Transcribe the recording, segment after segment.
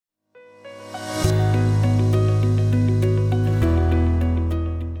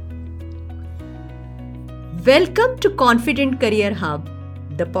Welcome to Confident Career Hub,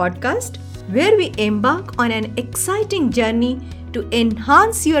 the podcast where we embark on an exciting journey to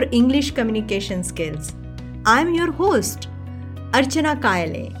enhance your English communication skills. I'm your host, Archana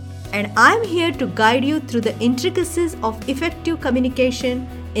Kayale, and I'm here to guide you through the intricacies of effective communication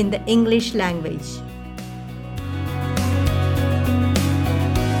in the English language.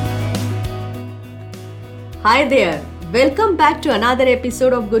 Hi there, welcome back to another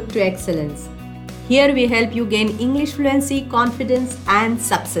episode of Good to Excellence. Here we help you gain English fluency, confidence, and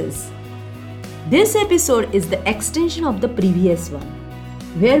success. This episode is the extension of the previous one,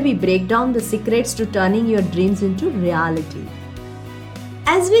 where we break down the secrets to turning your dreams into reality.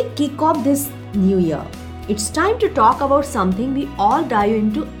 As we kick off this new year, it's time to talk about something we all dive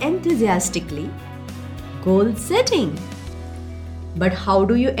into enthusiastically: goal setting. But how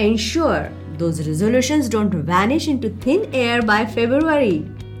do you ensure those resolutions don't vanish into thin air by February?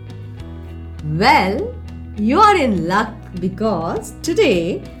 Well, you are in luck because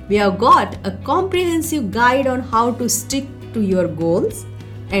today we have got a comprehensive guide on how to stick to your goals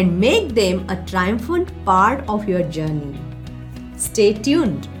and make them a triumphant part of your journey. Stay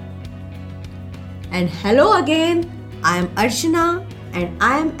tuned. And hello again, I am Archana and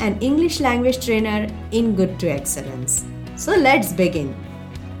I am an English language trainer in Good to Excellence. So let's begin.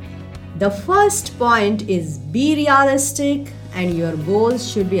 The first point is be realistic and your goals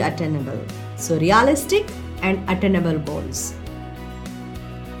should be attainable. So realistic and attainable goals.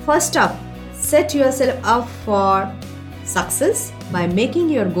 First up, set yourself up for success by making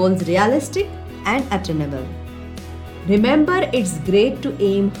your goals realistic and attainable. Remember, it's great to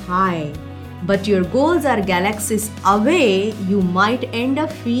aim high, but your goals are galaxies away, you might end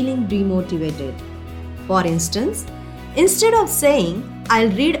up feeling demotivated. For instance, instead of saying, I'll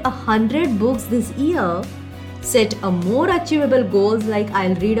read 100 books this year, set a more achievable goals like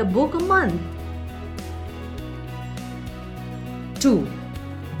I'll read a book a month. 2.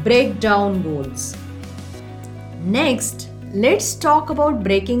 Break down goals. Next, let's talk about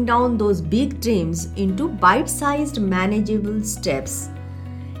breaking down those big dreams into bite-sized manageable steps.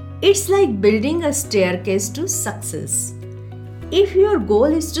 It's like building a staircase to success. If your goal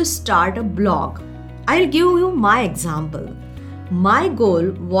is to start a blog, I'll give you my example. My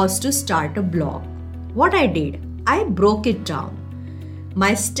goal was to start a blog. What I did, I broke it down.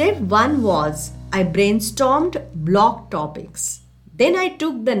 My step 1 was I brainstormed blog topics. Then I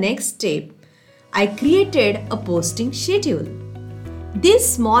took the next step. I created a posting schedule. These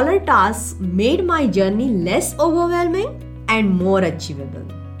smaller tasks made my journey less overwhelming and more achievable.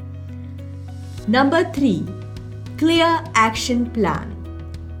 Number 3. Clear action plan.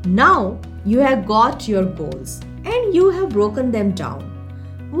 Now you have got your goals and you have broken them down.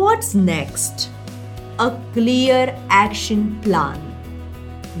 What's next? A clear action plan.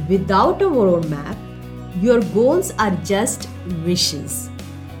 Without a roadmap, your goals are just wishes.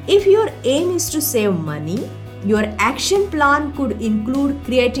 If your aim is to save money, your action plan could include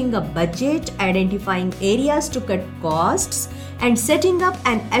creating a budget, identifying areas to cut costs, and setting up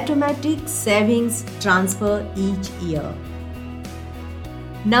an automatic savings transfer each year.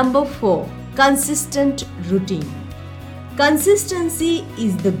 Number 4. Consistent routine. Consistency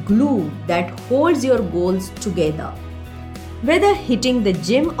is the glue that holds your goals together. Whether hitting the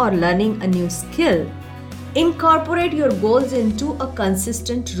gym or learning a new skill, incorporate your goals into a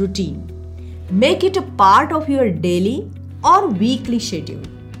consistent routine. Make it a part of your daily or weekly schedule.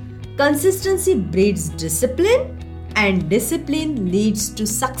 Consistency breeds discipline, and discipline leads to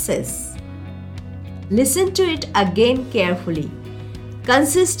success. Listen to it again carefully.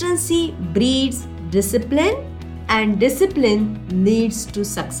 Consistency breeds discipline, and discipline leads to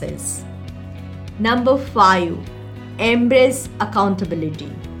success. Number 5. Embrace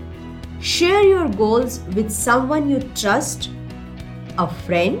accountability. Share your goals with someone you trust, a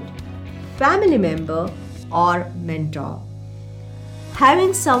friend, family member, or mentor.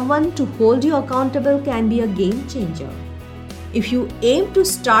 Having someone to hold you accountable can be a game changer. If you aim to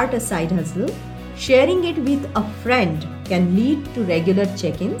start a side hustle, sharing it with a friend can lead to regular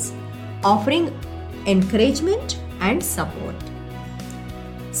check-ins, offering encouragement and support.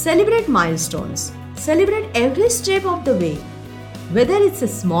 Celebrate milestones. Celebrate every step of the way. Whether it's a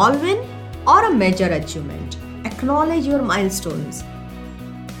small win or a major achievement, acknowledge your milestones.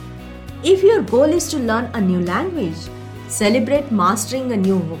 If your goal is to learn a new language, celebrate mastering a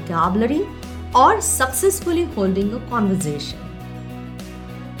new vocabulary or successfully holding a conversation.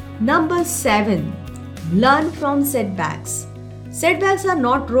 Number 7. Learn from setbacks. Setbacks are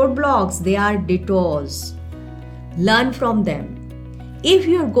not roadblocks, they are detours. Learn from them. If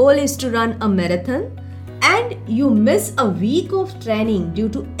your goal is to run a marathon and you miss a week of training due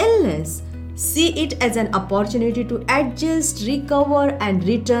to illness, See it as an opportunity to adjust, recover, and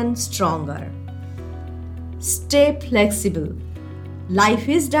return stronger. Stay flexible. Life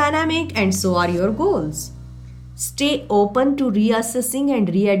is dynamic and so are your goals. Stay open to reassessing and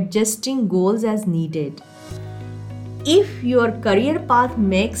readjusting goals as needed. If your career path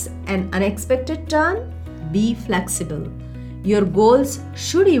makes an unexpected turn, be flexible. Your goals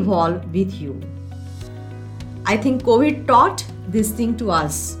should evolve with you. I think COVID taught this thing to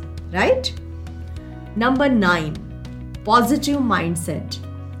us, right? Number 9, positive mindset.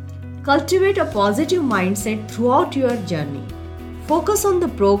 Cultivate a positive mindset throughout your journey. Focus on the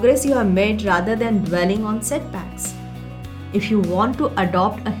progress you have made rather than dwelling on setbacks. If you want to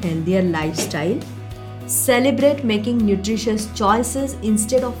adopt a healthier lifestyle, celebrate making nutritious choices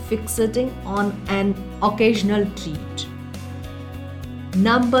instead of fixating on an occasional treat.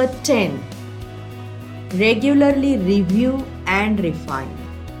 Number 10, regularly review and refine.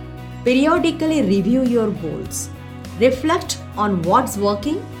 Periodically review your goals. Reflect on what's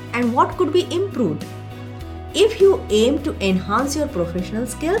working and what could be improved. If you aim to enhance your professional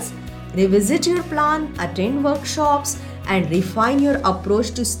skills, revisit your plan, attend workshops, and refine your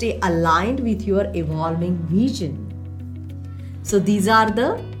approach to stay aligned with your evolving vision. So these are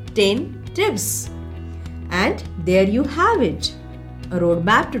the 10 tips. And there you have it. A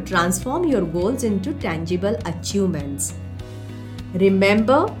roadmap to transform your goals into tangible achievements.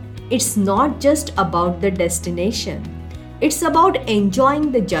 Remember, it's not just about the destination. It's about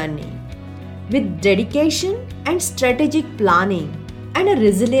enjoying the journey. With dedication and strategic planning and a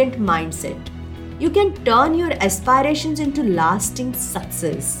resilient mindset, you can turn your aspirations into lasting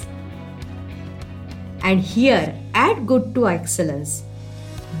success. And here at Good to Excellence,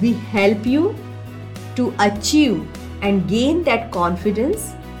 we help you to achieve and gain that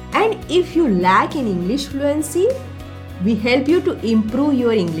confidence. And if you lack in English fluency, we help you to improve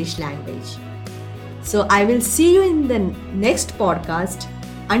your English language. So I will see you in the next podcast.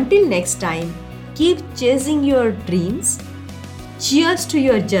 Until next time, keep chasing your dreams. Cheers to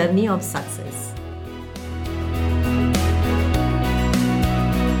your journey of success.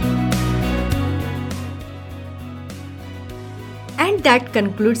 And that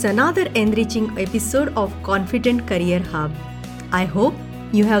concludes another enriching episode of Confident Career Hub. I hope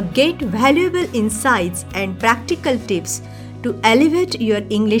you have gained valuable insights and practical tips to elevate your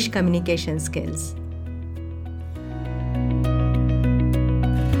English communication skills.